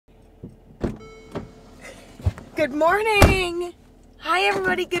Good morning. Hi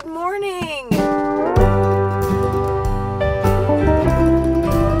everybody, good morning.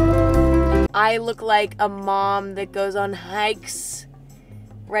 I look like a mom that goes on hikes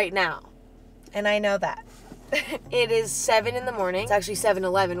right now. And I know that. It is 7 in the morning. It's actually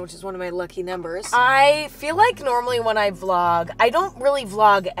 7:11, which is one of my lucky numbers. I feel like normally when I vlog, I don't really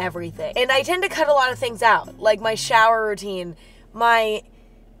vlog everything. And I tend to cut a lot of things out. Like my shower routine, my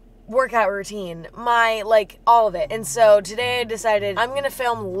workout routine, all of it. And so today I decided I'm gonna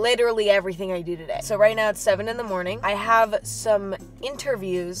film literally everything I do today. So right now it's 7 in the morning. I have some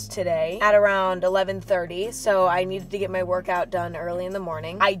interviews today at around 11:30, so I needed to get my workout done early in the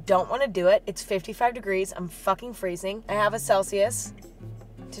morning. I don't want to do it. It's 55 degrees. I'm fucking freezing. I have a Celsius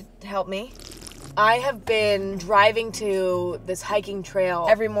to help me. I have been driving to this hiking trail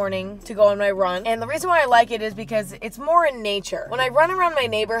every morning to go on my run. And the reason why I like it is because it's more in nature. When I run around my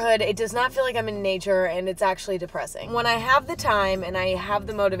neighborhood, it does not feel like I'm in nature, and it's actually depressing. When I have the time and I have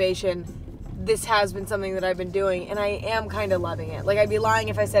the motivation, this has been something that I've been doing, and I am kind of loving it. Like, I'd be lying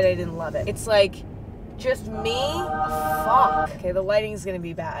if I said I didn't love it. It's like just me. Fuck. Okay, the lighting's gonna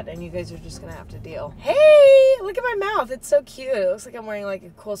be bad, and you guys are just gonna have to deal. Hey, look at my mouth. It's so cute. It looks like I'm wearing like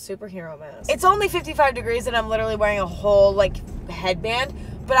a cool superhero mask. It's only 55 degrees, and I'm literally wearing a whole like headband.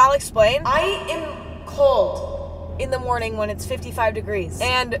 But I'll explain. I am cold in the morning when it's 55 degrees,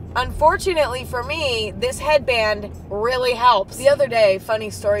 and unfortunately for me, this headband really helps. The other day, funny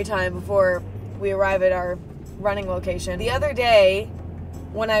story time before we arrive at our running location. The other day,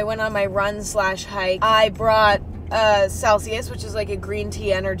 when I went on my run/hike, I brought a Celsius, which is like a green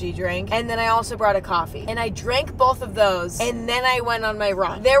tea energy drink, and then I also brought a coffee. And I drank both of those, and then I went on my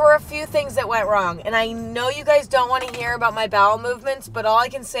run. There were a few things that went wrong, and I know you guys don't want to hear about my bowel movements, but all I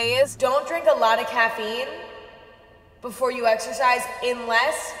can say is don't drink a lot of caffeine before you exercise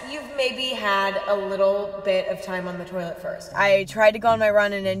unless you've maybe had a little bit of time on the toilet first. I tried to go on my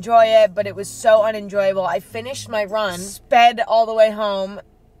run and enjoy it, but it was so unenjoyable. I finished my run, sped all the way home,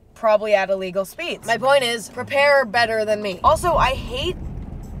 probably at illegal speeds. My point is, prepare better than me. Also, I hate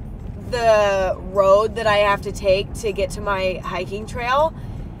the road that I have to take to get to my hiking trail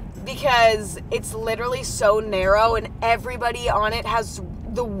because it's literally so narrow and everybody on it has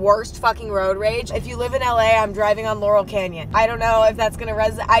the worst fucking road rage. If you live in LA, I'm driving on Laurel Canyon. I don't know if that's gonna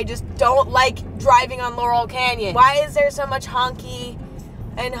resonate. I just don't like driving on Laurel Canyon. Why is there so much honky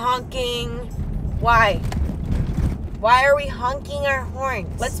and honking? Why? Why are we honking our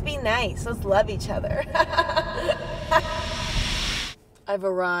horns? Let's be nice. Let's love each other. I've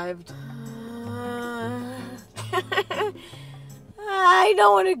arrived. I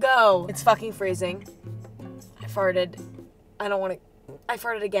don't want to go. It's fucking freezing. I farted. I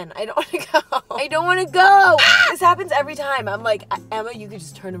farted again. I don't want to go. I don't want to go. This happens every time. I'm like, Emma, you could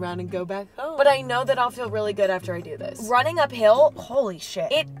just turn around and go back home. But I know that I'll feel really good after I do this. Running uphill, holy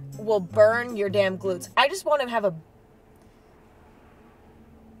shit. It will burn your damn glutes. I just want to have a...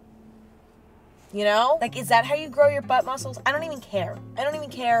 You know? Like, is that how you grow your butt muscles? I don't even care. I don't even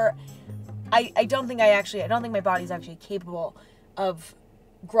care. I don't think my body's actually capable of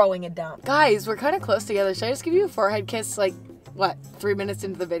growing a dump. Guys, we're kind of close together. Should I just give you a forehead kiss, like, what, 3 minutes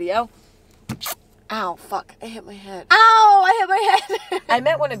into the video? Ow, fuck, I hit my head. Ow, I hit my head. I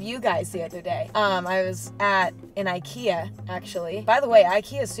met one of you guys the other day. I was at an IKEA, actually. By the way,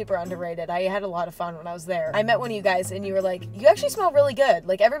 IKEA is super underrated. I had a lot of fun when I was there. I met one of you guys and you were like, you actually smell really good.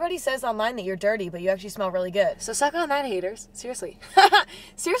 Like, everybody says online that you're dirty, but you actually smell really good. So suck on that, haters. Seriously.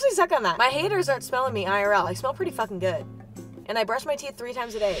 Seriously, suck on that. My haters aren't smelling me IRL. I smell pretty fucking good. And I brush my teeth 3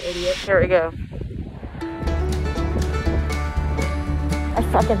 times a day, idiot. Here we go. I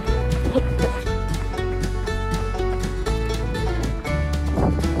fucking hate this.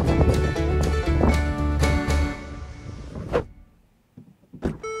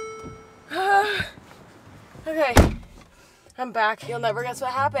 Okay, I'm back. You'll never guess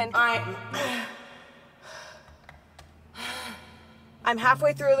what happened. I'm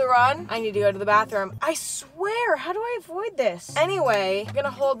halfway through the run. I need to go to the bathroom. I swear, how do I avoid this? Anyway, I'm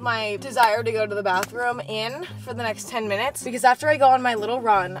gonna hold my desire to go to the bathroom in for the next 10 minutes because after I go on my little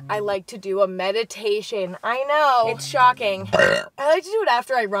run, I like to do a meditation. I know, it's shocking. I like to do it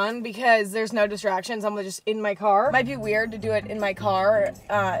after I run because there's no distractions. I'm just in my car. Might be weird to do it in my car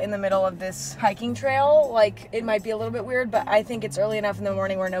in the middle of this hiking trail. Like, it might be a little bit weird, but I think it's early enough in the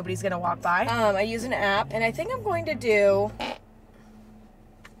morning where nobody's gonna walk by. I use an app, and I think I'm going to do...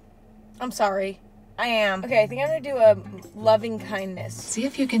 I'm sorry. I am. Okay, I think I'm gonna do a loving kindness. See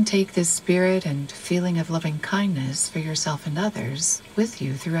if you can take this spirit and feeling of loving kindness for yourself and others with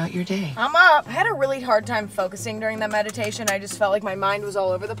you throughout your day. I'm up. I had a really hard time focusing during that meditation. I just felt like my mind was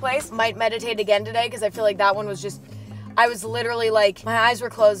all over the place. Might meditate again today because I feel like that one was just, I was literally like, my eyes were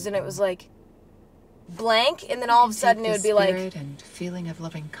closed and it was like blank, and then all of a sudden it would be like, and feeling of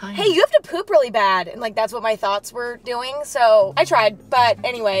loving kindness. hey, you have to poop really bad, and like that's what my thoughts were doing. So I tried, but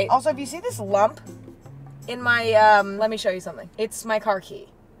anyway. Also, if you see this lump in my let me show you something. It's my car key.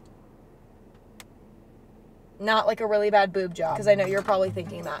 Not like a really bad boob job, because I know you're probably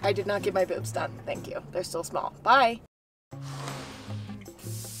thinking that. I did not get my boobs done. Thank you. They're still small. Bye.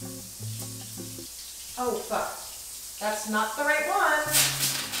 Oh fuck. That's not the right one.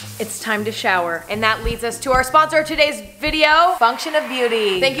 It's time to shower, and that leads us to our sponsor of today's video, Function of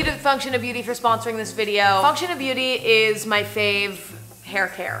Beauty. Thank you to Function of Beauty for sponsoring this video. Function of Beauty is my fave hair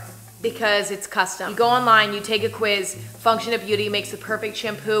care because it's custom. You go online, you take a quiz. Function of Beauty makes the perfect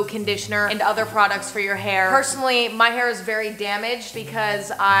shampoo, conditioner, and other products for your hair. Personally, my hair is very damaged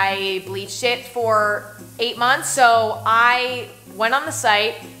because I bleached it for 8 months, so I went on the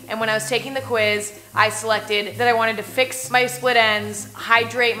site, and when I was taking the quiz, I selected that I wanted to fix my split ends,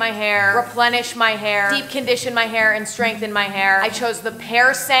 hydrate my hair, replenish my hair, deep condition my hair, and strengthen my hair. I chose the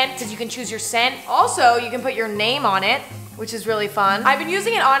pear scent because you can choose your scent. Also, you can put your name on it, which is really fun. I've been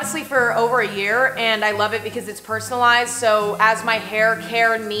using it honestly for over a year, and I love it because it's personalized, so as my hair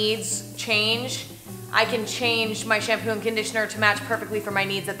care needs change, I can change my shampoo and conditioner to match perfectly for my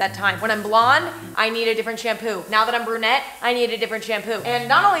needs at that time. When I'm blonde, I need a different shampoo. Now that I'm brunette, I need a different shampoo. And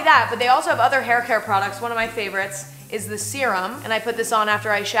not only that, but they also have other hair care products. One of my favorites is the serum, and I put this on after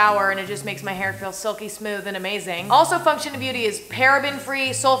I shower, and it just makes my hair feel silky smooth and amazing. Also, Function of Beauty is paraben-free,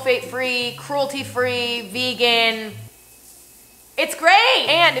 sulfate-free, cruelty-free, vegan. It's great!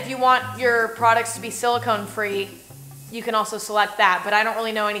 And if you want your products to be silicone-free, you can also select that, but I don't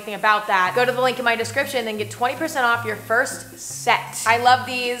really know anything about that. Go to the link in my description and get 20% off your first set. I love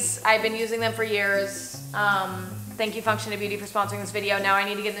these. I've been using them for years. Thank you, Function of Beauty, for sponsoring this video. Now I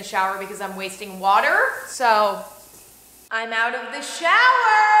need to get in the shower because I'm wasting water. So I'm out of the shower.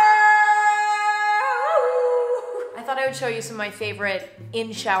 I thought I would show you some of my favorite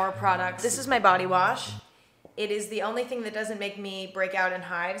in-shower products. This is my body wash. It is the only thing that doesn't make me break out in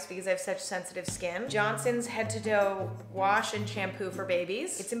hives because I have such sensitive skin. Johnson's Head to Toe Wash and Shampoo for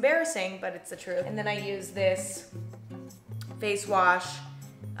Babies. It's embarrassing, but it's the truth. And then I use this face wash.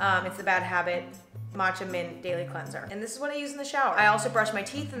 It's the Bad Habit Matcha Mint Daily Cleanser. And this is what I use in the shower. I also brush my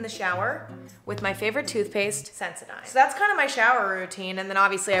teeth in the shower with my favorite toothpaste, Sensodyne. So that's kind of my shower routine. And then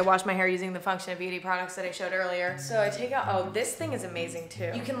obviously I wash my hair using the Function of Beauty products that I showed earlier. So I take out, oh, this thing is amazing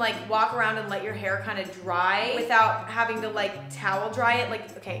too. You can like walk around and let your hair kind of dry without having to like towel dry it.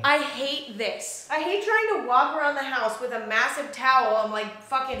 Like, okay, I hate this. I hate trying to walk around the house with a massive towel. I'm like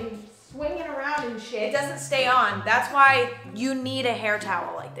fucking swinging around and shit. It doesn't stay on. That's why you need a hair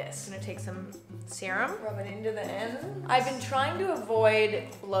towel like this. I'm gonna take some serum, rub it into the end. I've been trying to avoid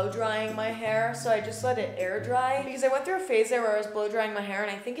blow drying my hair, so I just let it air dry because I went through a phase there where I was blow drying my hair,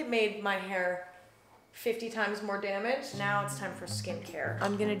 and I think it made my hair 50 times more damage. Now it's time for skincare.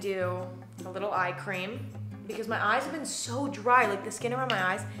 I'm gonna do a little eye cream because my eyes have been so dry, like the skin around my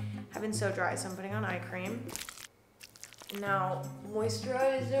eyes have been so dry, so I'm putting on eye cream. Now,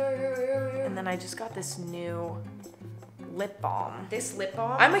 moisturizer. And then I just got this new lip balm. This lip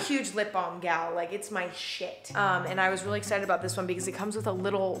balm, I'm a huge lip balm gal, like it's my shit. And I was really excited about this one because it comes with a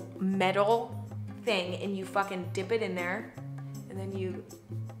little metal thing and you fucking dip it in there and then you,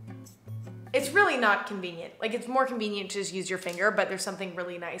 it's really not convenient. Like it's more convenient to just use your finger, but there's something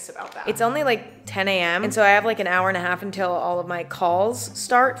really nice about that. It's only like 10 a.m. and so I have like an hour and a half until all of my calls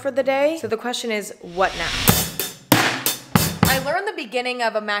start for the day. So the question is, what now? I learned the beginning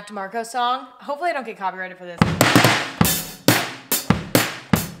of a Mac DeMarco song. Hopefully I don't get copyrighted for this.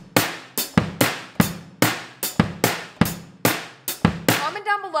 Comment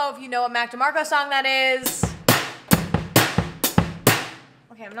down below if you know what Mac DeMarco song that is.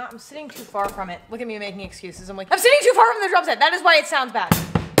 Okay, I'm sitting too far from it. Look at me making excuses. I'm sitting too far from the drum set. That is why it sounds bad.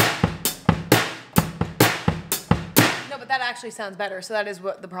 No, but that actually sounds better, so that is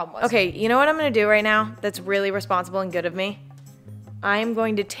what the problem was. Okay, you know what I'm gonna do right now that's really responsible and good of me? I'm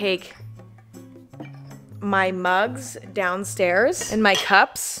going to take my mugs downstairs and my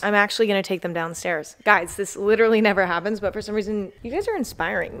cups. I'm actually gonna take them downstairs. Guys, this literally never happens, but for some reason, you guys are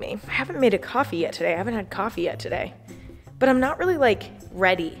inspiring me. I haven't made a coffee yet today. I haven't had coffee yet today. but I'm not really like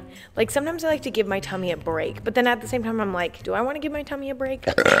ready. Like sometimes I like to give my tummy a break, but then at the same time I'm like, do I want to give my tummy a break?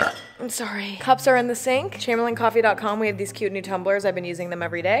 I'm sorry. Cups are in the sink. CHAMBERLAINCOFFEE.com. We have these cute new tumblers. I've been using them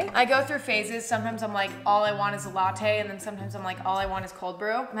every day. I go through phases. Sometimes I'm like, all I want is a latte, and then sometimes I'm like, all I want is cold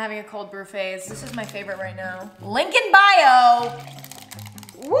brew. I'm having a cold brew phase. This is my favorite right now. Link in bio.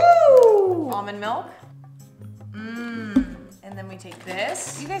 Woo! Almond milk. And then we take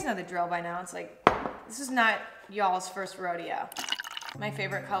this. You guys know the drill by now. It's like, this is not y'all's first rodeo. My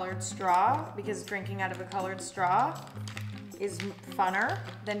favorite colored straw, because drinking out of a colored straw is funner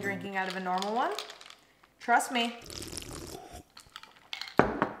than drinking out of a normal one. Trust me.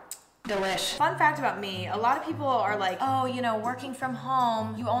 Delish. Fun fact about me, a lot of people are like, oh, you know, working from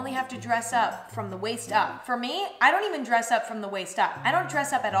home, you only have to dress up from the waist up. For me, I don't even dress up from the waist up. I don't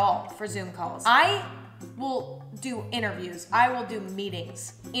dress up at all for Zoom calls. I will do interviews. I will do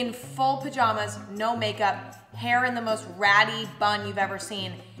meetings in full pajamas, no makeup, hair in the most ratty bun you've ever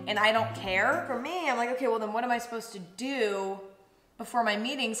seen, and I don't care. For me, I'm like, okay, well then what am I supposed to do before my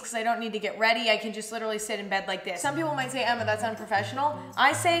meetings, because I don't need to get ready. I can just literally sit in bed like this. Some people might say, Emma, that's unprofessional.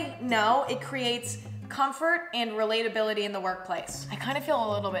 I say no, it creates comfort and relatability in the workplace. I kind of feel a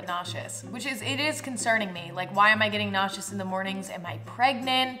little bit nauseous, it is concerning me. Like, why am I getting nauseous in the mornings? Am I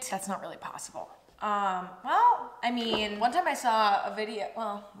pregnant? That's not really possible. Well, I mean, one time I saw a video,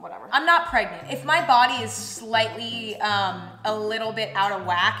 well, whatever. I'm not pregnant. If my body is slightly, a little bit out of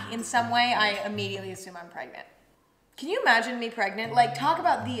whack in some way, I immediately assume I'm pregnant. Can you imagine me pregnant? Like, talk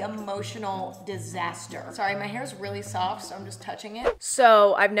about the emotional disaster. Sorry, my hair's really soft, so I'm just touching it.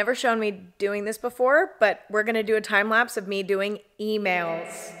 So, I've never shown me doing this before, but we're gonna do a time lapse of me doing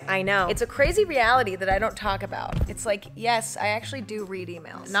emails. I know. It's a crazy reality that I don't talk about. It's like, yes, I actually do read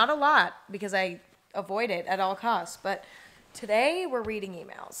emails. Not a lot, because I avoid it at all costs, but today we're reading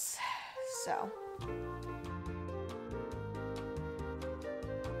emails. So.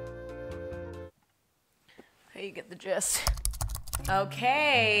 Okay, you get the gist.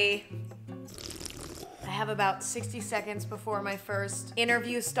 Okay. I have about 60 seconds before my first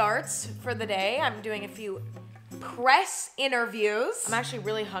interview starts for the day. I'm doing a few press interviews. I'm actually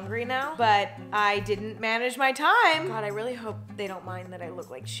really hungry now, but I didn't manage my time. God, I really hope they don't mind that I look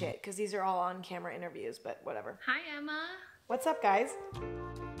like shit, because these are all on-camera interviews, but whatever. Hi, Emma. What's up, guys?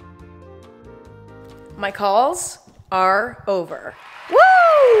 My calls are over.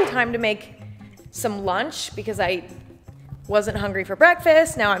 Woo! Time to make some lunch, because I wasn't hungry for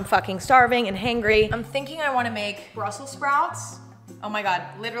breakfast. Now I'm fucking starving and hangry. I'm thinking I want to make Brussels sprouts. Oh my God,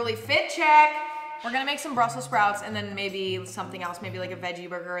 literally fit check. We're gonna make some Brussels sprouts and then maybe something else, maybe like a veggie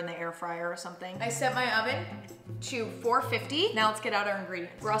burger in the air fryer or something. I set my oven to 450. Now let's get out our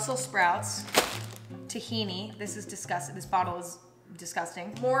ingredients. Brussels sprouts, tahini. This is disgusting. This bottle is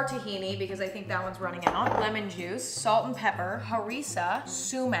disgusting. More tahini, because I think that one's running out. Lemon juice, salt and pepper, harissa,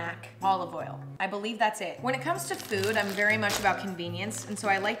 sumac, olive oil. I believe that's it. When it comes to food, I'm very much about convenience, and so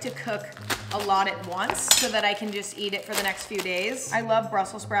I like to cook a lot at once so that I can just eat it for the next few days. I love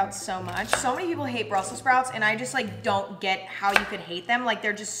Brussels sprouts so much. So many people hate Brussels sprouts, and I just like don't get how you could hate them. Like,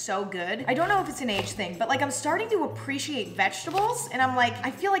 they're just so good. I don't know if it's an age thing, but like I'm starting to appreciate vegetables, and I'm like,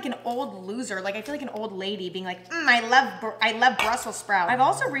 I feel like an old loser. Like I feel like an old lady being like, I love Brussels sprouts. I've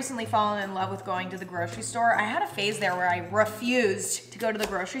also recently fallen in love with going to the grocery store. I had a phase there where I refused to go to the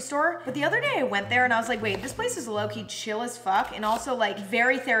grocery store, but the other day I went there and I was like, wait, this place is low-key chill as fuck and also like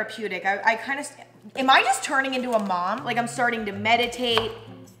very therapeutic. I kind of, am I just turning into a mom? Like I'm starting to meditate,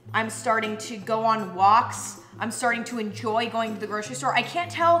 I'm starting to go on walks, I'm starting to enjoy going to the grocery store. I can't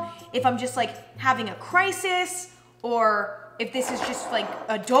tell if I'm just like having a crisis or if this is just like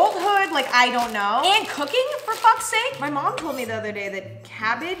adulthood, like I don't know. And cooking, for fuck's sake. My mom told me the other day that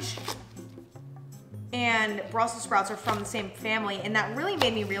cabbage and Brussels sprouts are from the same family, and that really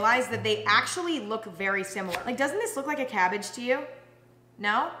made me realize that they actually look very similar. Like, doesn't this look like a cabbage to you?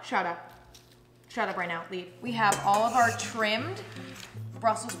 No? Shut up. Shut up right now, leave. We have all of our trimmed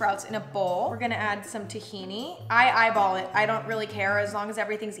Brussels sprouts in a bowl. We're gonna add some tahini. I eyeball it. I don't really care. As long as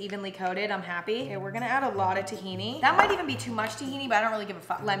everything's evenly coated, I'm happy. Okay, we're gonna add a lot of tahini. That might even be too much tahini, but I don't really give a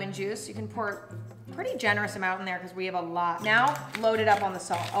fuck. Lemon juice. You can pour a pretty generous amount in there because we have a lot. Now, load it up on the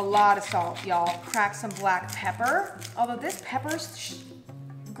salt. A lot of salt, y'all. Crack some black pepper. Although this pepper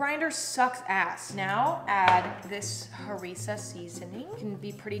grinder sucks ass. Now, add this harissa seasoning. You can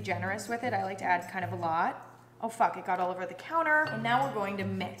be pretty generous with it. I like to add kind of a lot. Oh fuck, it got all over the counter. And now we're going to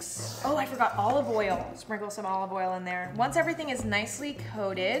mix. Oh, I forgot olive oil. Sprinkle some olive oil in there. Once everything is nicely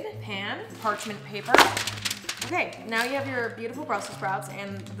coated, pan, parchment paper. Okay, now you have your beautiful Brussels sprouts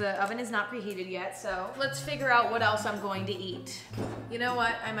and the oven is not preheated yet, so let's figure out what else I'm going to eat. You know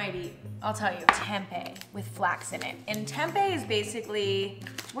what I might eat? I'll tell you, tempeh with flax in it. And tempeh is basically,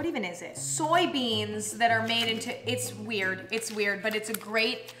 what even is it? Soybeans that are made into, it's weird, but it's a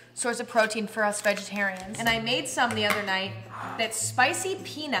great source of protein for us vegetarians. And I made some the other night that's spicy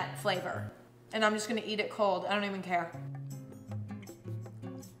peanut flavor. And I'm just gonna eat it cold, I don't even care.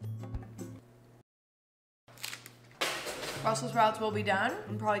 Brussels sprouts will be done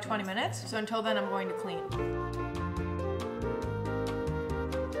in probably 20 minutes. So until then, I'm going to clean.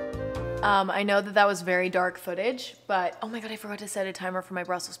 I know that was very dark footage, but oh my God, I forgot to set a timer for my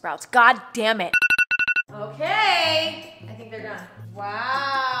Brussels sprouts. God damn it. Okay, I think they're done.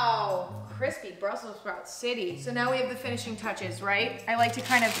 Wow, crispy Brussels sprouts city. So now we have the finishing touches, right? I like to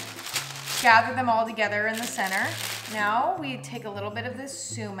kind of gather them all together in the center. Now we take a little bit of this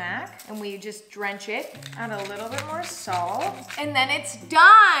sumac and we just drench it, add a little bit more salt, and then it's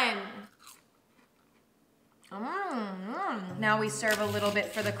done. Now we serve a little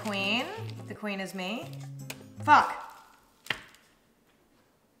bit for the queen. The queen is me. Fuck.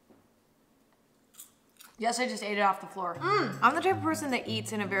 Yes, I just ate it off the floor. I'm the type of person that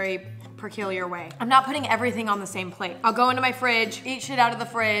eats in a very peculiar way. I'm not putting everything on the same plate. I'll go into my fridge, eat shit out of the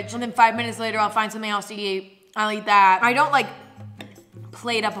fridge, and then 5 minutes later, I'll find something else to eat. I'll eat that. I don't like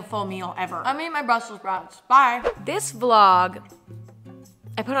plate up a full meal ever. I'm eating my Brussels sprouts. Bye. This vlog,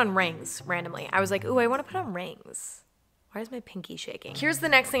 I put on rings randomly. I was like, ooh, I wanna put on rings. Why is my pinky shaking? Here's the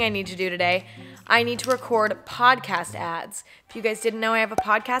next thing I need to do today. I need to record podcast ads. If you guys didn't know, I have a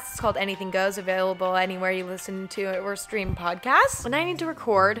podcast. It's called Anything Goes, available anywhere you listen to or stream podcasts. And I need to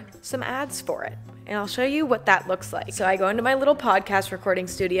record some ads for it. And I'll show you what that looks like. So I go into my little podcast recording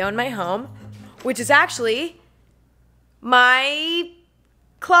studio in my home, which is actually my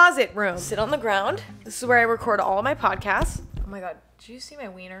closet room. Sit on the ground. This is where I record all of my podcasts. Oh my God, did you see my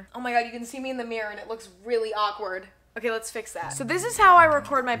wiener? Oh my God, you can see me in the mirror and it looks really awkward. Okay, let's fix that. So this is how I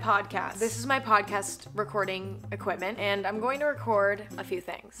record my podcast. This is my podcast recording equipment, and I'm going to record a few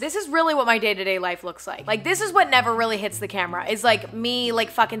things. This is really what my day-to-day life looks like. Like, this is what never really hits the camera. It's like me, like,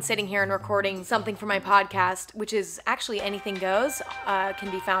 fucking sitting here and recording something for my podcast, which is actually Anything Goes,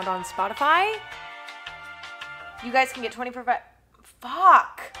 can be found on Spotify. You guys can get 24/5.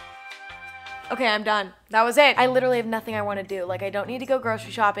 Fuck. Okay, I'm done. That was it. I literally have nothing I want to do. Like, I don't need to go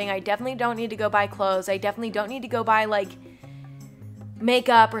grocery shopping. I definitely don't need to go buy clothes. I definitely don't need to go buy, like,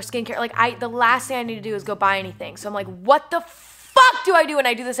 makeup or skincare. Like, the last thing I need to do is go buy anything. So I'm like, what the fuck do I do? And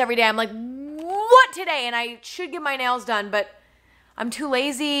I do this every day. I'm like, what today? And I should get my nails done, but I'm too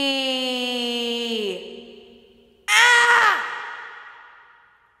lazy. Ah!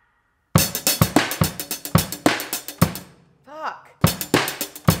 Fuck.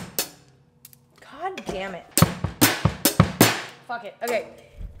 God damn it. Fuck it. Okay.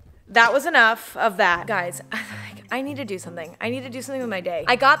 That was enough of that. Guys, I need to do something. I need to do something with my day.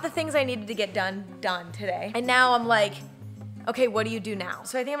 I got the things I needed to get done today. And now I'm like, okay, what do you do now?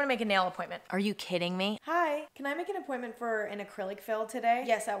 So I think I'm gonna make a nail appointment. Are you kidding me? Hi, can I make an appointment for an acrylic fill today?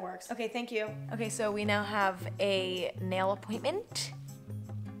 Yes, that works. Okay, thank you. Okay, so we now have a nail appointment.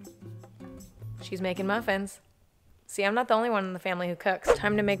 She's making muffins. See, I'm not the only one in the family who cooks.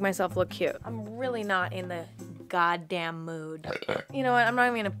 Time to make myself look cute. I'm really not in the goddamn mood. You know what? I'm not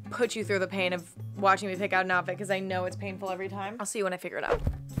even gonna put you through the pain of watching me pick out an outfit because I know it's painful every time. I'll see you when I figure it out.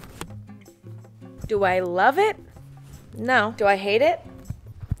 Do I love it? No. Do I hate it?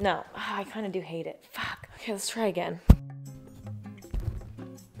 No. Oh, I kind of do hate it. Fuck. Okay, let's try again.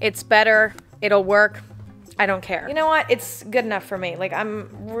 It's better. It'll work. I don't care. You know what? It's good enough for me. Like,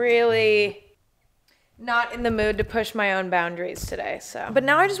 I'm really not in the mood to push my own boundaries today, so. But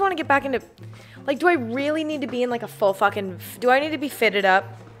now I just want to get back into, like, do I really need to be in like a full fucking, do I need to be fitted up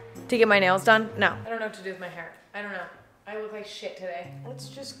to get my nails done? No. I don't know what to do with my hair. I don't know. I look like shit today. Let's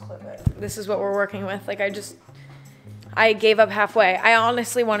just clip it. This is what we're working with. Like, I gave up halfway. I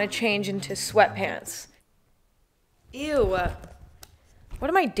honestly want to change into sweatpants. Ew. What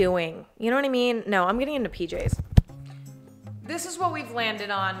am I doing? You know what I mean? No, I'm getting into PJs. This is what we've landed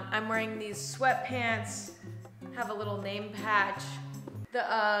on. I'm wearing these sweatpants, have a little name patch, the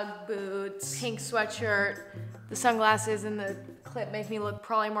UGG boots, pink sweatshirt, the sunglasses and the clip make me look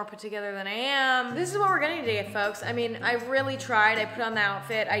probably more put together than I am. This is what we're getting today, folks. I mean, I really tried. I put on the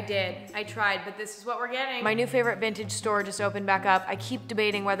outfit. I did. I tried, but this is what we're getting. My new favorite vintage store just opened back up. I keep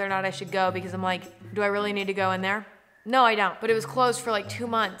debating whether or not I should go because I'm like, do I really need to go in there? No, I don't. But it was closed for like 2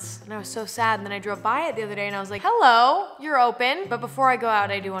 months and I was so sad. And then I drove by it the other day and I was like, hello, you're open. But before I go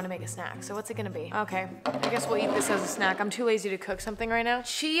out, I do want to make a snack. So what's it gonna be? Okay, I guess we'll eat this as a snack. I'm too lazy to cook something right now.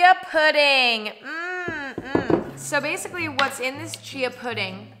 Chia pudding, So basically what's in this chia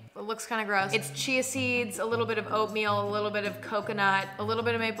pudding, it looks kind of gross. It's chia seeds, a little bit of oatmeal, a little bit of coconut, a little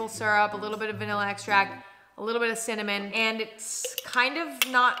bit of maple syrup, a little bit of vanilla extract, a little bit of cinnamon, and it's kind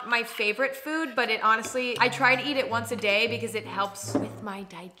of not my favorite food, but it honestly, I try to eat it once a day because it helps with my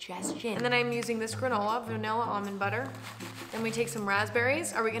digestion. And then I'm using this granola, vanilla almond butter. Then we take some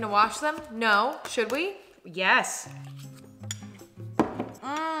raspberries. Are we gonna wash them? No. Should we? Yes.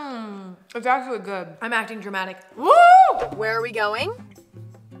 It's actually good. I'm acting dramatic. Woo! Where are we going?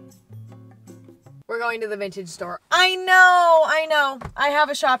 We're going to the vintage store. I know. I have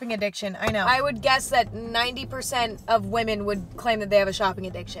a shopping addiction, I know. I would guess that 90% of women would claim that they have a shopping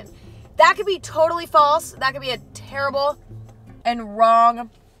addiction. That could be totally false. That could be a terrible and wrong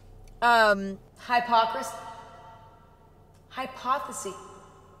hypothesis.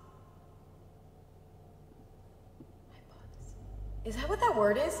 Is that what that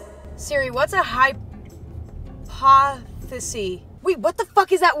word is? Siri, what's a hypothesis? Wait, what the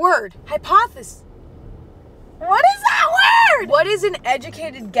fuck is that word? Hypothesis. What is that word? What is an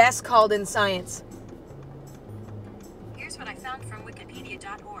educated guess called in science? Here's what I found from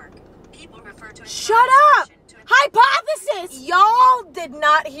wikipedia.org. People refer to it. Shut up! Hypothesis! Y'all did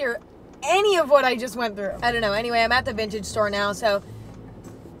not hear any of what I just went through. I don't know. Anyway, I'm at the vintage store now, so.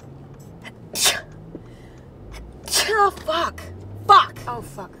 Oh, fuck. Oh,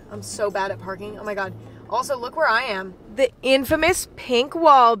 fuck. I'm so bad at parking. Oh, my God. Also, look where I am. The infamous pink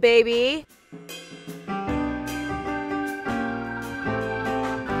wall, baby.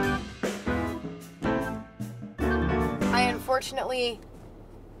 I unfortunately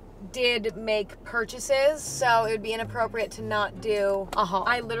did make purchases, so it would be inappropriate to not do a haul.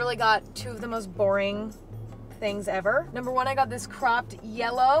 I literally got two of the most boring things ever. Number one, I got this cropped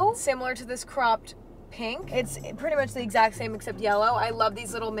yellow, similar to this cropped pink. It's pretty much the exact same except yellow. I love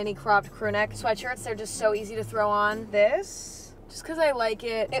these little mini cropped crew neck sweatshirts. They're just so easy to throw on. This, just because I like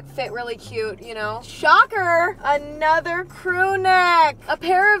it. It fit really cute, you know. Shocker! Another crew neck! A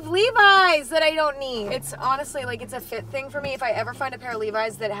pair of Levi's that I don't need. It's honestly like it's a fit thing for me. If I ever find a pair of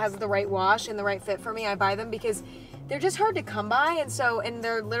Levi's that has the right wash and the right fit for me, I buy them because they're just hard to come by, and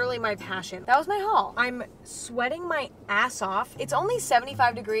they're literally my passion. That was my haul. I'm sweating my ass off. It's only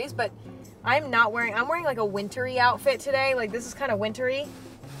 75 degrees, but I'm wearing like a wintry outfit today. Like this is kind of wintry,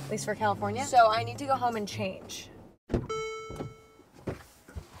 at least for California. So I need to go home and change.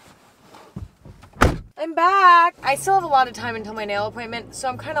 I'm back. I still have a lot of time until my nail appointment, so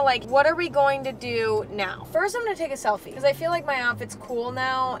I'm kind of like, what are we going to do now? First, I'm gonna take a selfie because I feel like my outfit's cool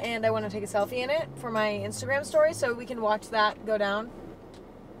now and I want to take a selfie in it for my Instagram story so we can watch that go down.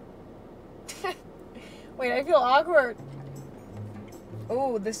 Wait, I feel awkward.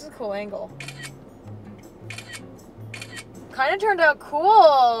 Oh, this is a cool angle. Kind of turned out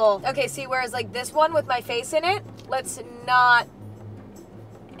cool. Okay, see, whereas like this one with my face in it, let's not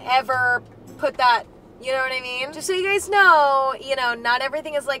ever put that, you know what I mean? Just so you guys know, you know, not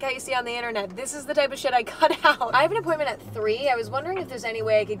everything is like how you see on the internet. This is the type of shit I cut out. I have an appointment at 3. I was wondering if there's any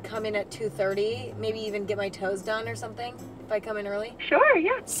way I could come in at 2:30, maybe even get my toes done or something if I come in early. Sure,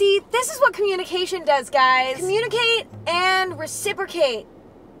 yeah. See, this is what communication does, guys. Communicate and reciprocate.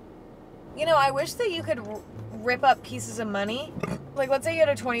 You know, I wish that you could rip up pieces of money. Like, let's say you had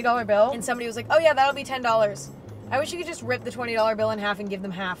a $20 bill and somebody was like, oh yeah, that'll be $10. I wish you could just rip the $20 bill in half and give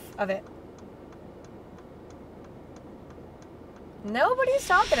them half of it. Nobody's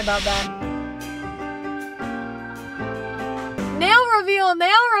talking about that. Nail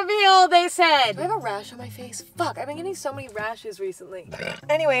reveal, they said. Do I have a rash on my face? Fuck, I've been getting so many rashes recently.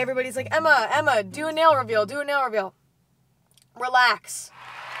 Anyway, everybody's like, Emma, do a nail reveal, Relax.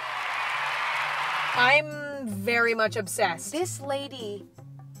 I'm very much obsessed. This lady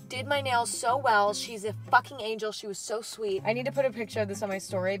did my nails so well. She's a fucking angel. She was so sweet. I need to put a picture of this on my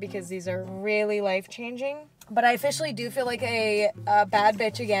story because these are really life-changing. But I officially do feel like a bad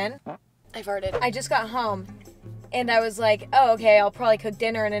bitch again. I farted. I just got home and I was like, oh, okay, I'll probably cook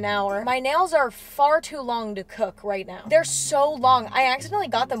dinner in an hour. My nails are far too long to cook right now. They're so long. I accidentally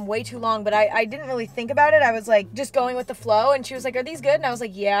got them way too long, but I didn't really think about it. I was like, just going with the flow, and she was like, are these good? And I was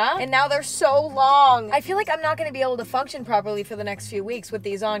like, yeah. And now they're so long. I feel like I'm not gonna be able to function properly for the next few weeks with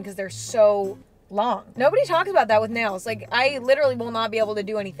these on because they're so long. Nobody talks about that with nails. Like, I literally will not be able to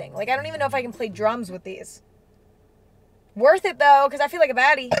do anything. Like, I don't even know if I can play drums with these. Worth it though, because I feel like a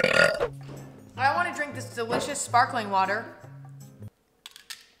baddie. I want to drink this delicious sparkling water.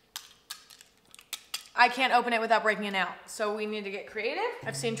 I can't open it without breaking a nail, so we need to get creative.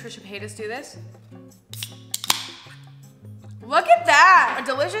 I've seen Trisha Paytas do this. Look at that! A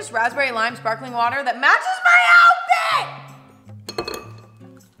delicious raspberry lime sparkling water that matches my outfit!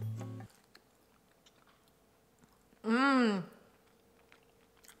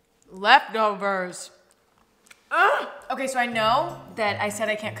 leftovers. Ugh. Okay, so I know that I said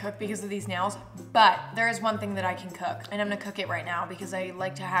I can't cook because of these nails, but there is one thing that I can cook, and I'm gonna cook it right now because I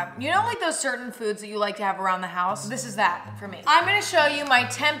like to have, you know, like those certain foods that you like to have around the house? This is that for me. I'm gonna show you my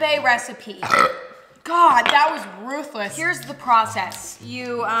tempeh recipe. God, that was ruthless. Here's the process.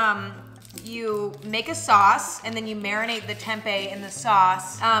 You make a sauce, and then you marinate the tempeh in the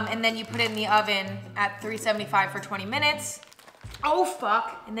sauce, and then you put it in the oven at 375 for 20 minutes. Oh,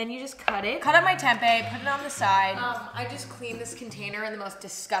 fuck. And then you just cut it. Cut up my tempeh, put it on the side. I just cleaned this container in the most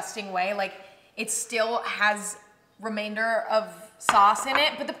disgusting way. Like, it still has remainder of sauce in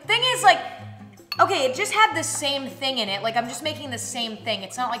it. But the thing is, like, okay, it just had the same thing in it. Like, I'm just making the same thing.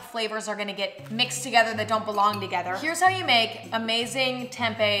 It's not like flavors are gonna get mixed together that don't belong together. Here's how you make amazing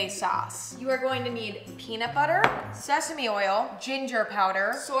tempeh sauce. You are going to need peanut butter, sesame oil, ginger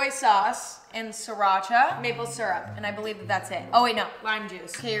powder, soy sauce, and sriracha, maple syrup. And I believe that that's it. Oh wait, no, lime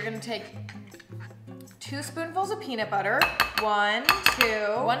juice. Okay, you're gonna take 2 spoonfuls of peanut butter, 1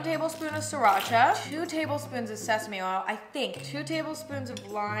 tablespoon of sriracha, 2 tablespoons of sesame oil, I think, 2 tablespoons of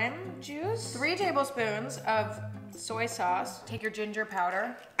lime juice, 3 tablespoons of soy sauce. Take your ginger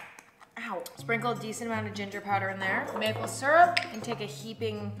powder. Ow. Sprinkle a decent amount of ginger powder in there. Maple syrup, and take a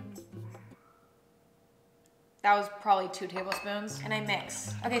heaping. That was probably 2 tablespoons, and I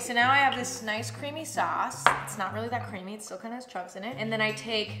mix. Okay, so now I have this nice creamy sauce. It's not really that creamy, it still kind of has chunks in it. And then I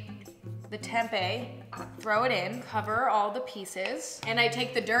take the tempeh, throw it in, cover all the pieces, and I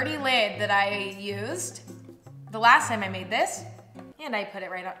take the dirty lid that I used the last time I made this, and I put it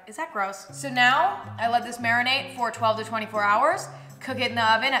right up. Is that gross? So now I let this marinate for 12 to 24 hours, cook it in the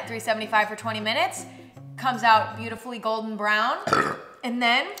oven at 375 for 20 minutes, comes out beautifully golden brown. And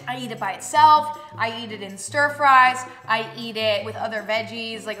then I eat it by itself. I eat it in stir fries. I eat it with other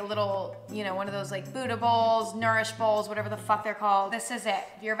veggies, like a little, you know, one of those like Buddha bowls, Nourish bowls, whatever the fuck they're called. This is it.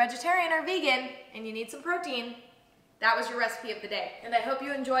 If you're a vegetarian or vegan and you need some protein, that was your recipe of the day. And I hope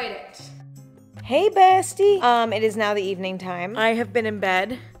you enjoyed it. Hey bestie. It is now the evening time. I have been in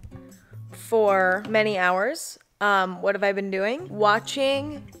bed for many hours. What have I been doing?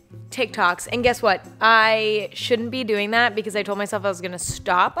 Watching TikToks. And guess what? I shouldn't be doing that because I told myself I was gonna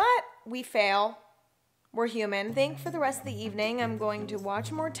stop, but we fail. We're human. I think for the rest of the evening, I'm going to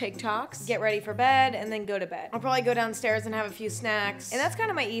watch more TikToks, get ready for bed, and then go to bed. I'll probably go downstairs and have a few snacks. And that's kind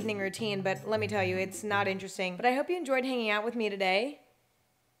of my evening routine, but let me tell you, it's not interesting. But I hope you enjoyed hanging out with me today.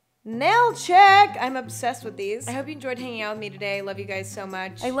 Nail check! I'm obsessed with these. I hope you enjoyed hanging out with me today. I love you guys so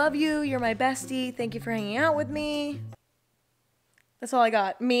much. I love you. You're my bestie. Thank you for hanging out with me. That's all I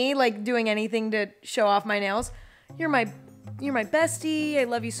got. Me, like, doing anything to show off my nails. You're my bestie. I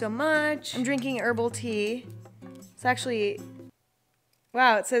love you so much. I'm drinking herbal tea. It's actually,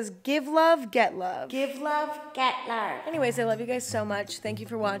 wow, it says give love, get love. Give love, get love. Anyways, I love you guys so much. Thank you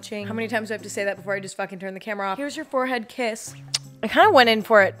for watching. How many times do I have to say that before I just fucking turn the camera off? Here's your forehead kiss. I kind of went in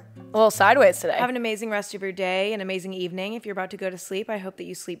for it a little sideways today. Have an amazing rest of your day, an amazing evening. If you're about to go to sleep, I hope that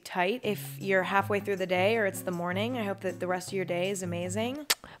you sleep tight. If you're halfway through the day or it's the morning, I hope that the rest of your day is amazing.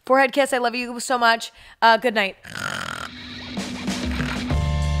 Forehead kiss, I love you so much. Good night.